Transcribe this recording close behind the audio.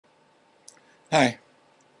Hi.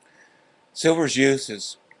 Silver's use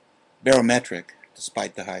is barometric,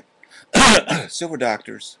 despite the hype. Silver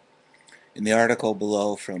doctors, in the article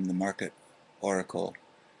below from the Market Oracle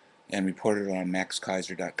and reported on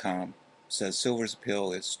maxkaiser.com, says silver's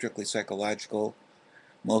appeal is strictly psychological,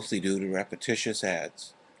 mostly due to repetitious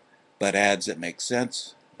ads, but ads that make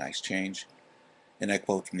sense. Nice change. And I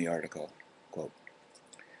quote from the article, quote,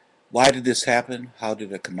 "Why did this happen? How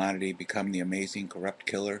did a commodity become the amazing corrupt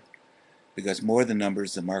killer? Because more than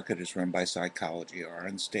numbers, the market is run by psychology. Our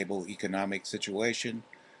unstable economic situation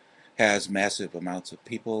has massive amounts of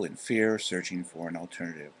people in fear searching for an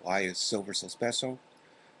alternative. Why is silver so special?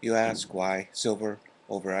 You ask. Why silver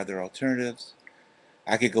over other alternatives?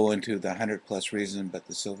 I could go into the 100+ reasons, but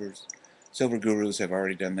the silver gurus have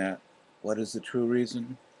already done that. What is the true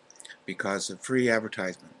reason? Because of free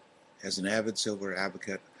advertisement. As an avid silver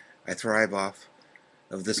advocate, I thrive off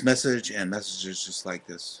of this message and messages just like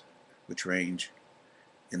this, which range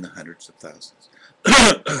in the hundreds of thousands.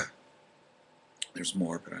 There's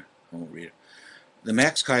more, but I won't read it. The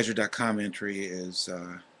maxkaiser.com entry is,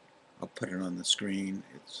 I'll put it on the screen.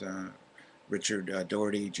 It's Richard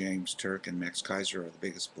Doherty, James Turk, and Max Kaiser are the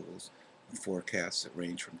biggest bulls with forecasts that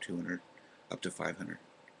range from 200 up to 500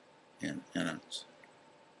 an ounce.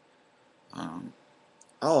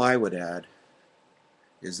 All I would add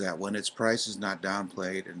is that when its price is not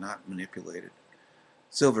downplayed and not manipulated,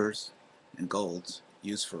 silvers and golds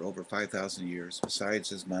used for over 5,000 years, besides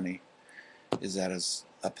his money, is that as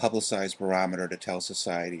a publicized barometer to tell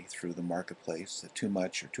society through the marketplace that too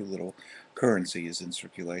much or too little currency is in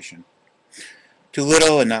circulation. Too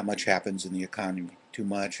little and not much happens in the economy. Too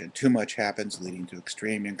much and too much happens, leading to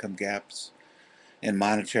extreme income gaps and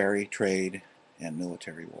monetary, trade, and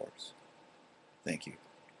military wars. Thank you.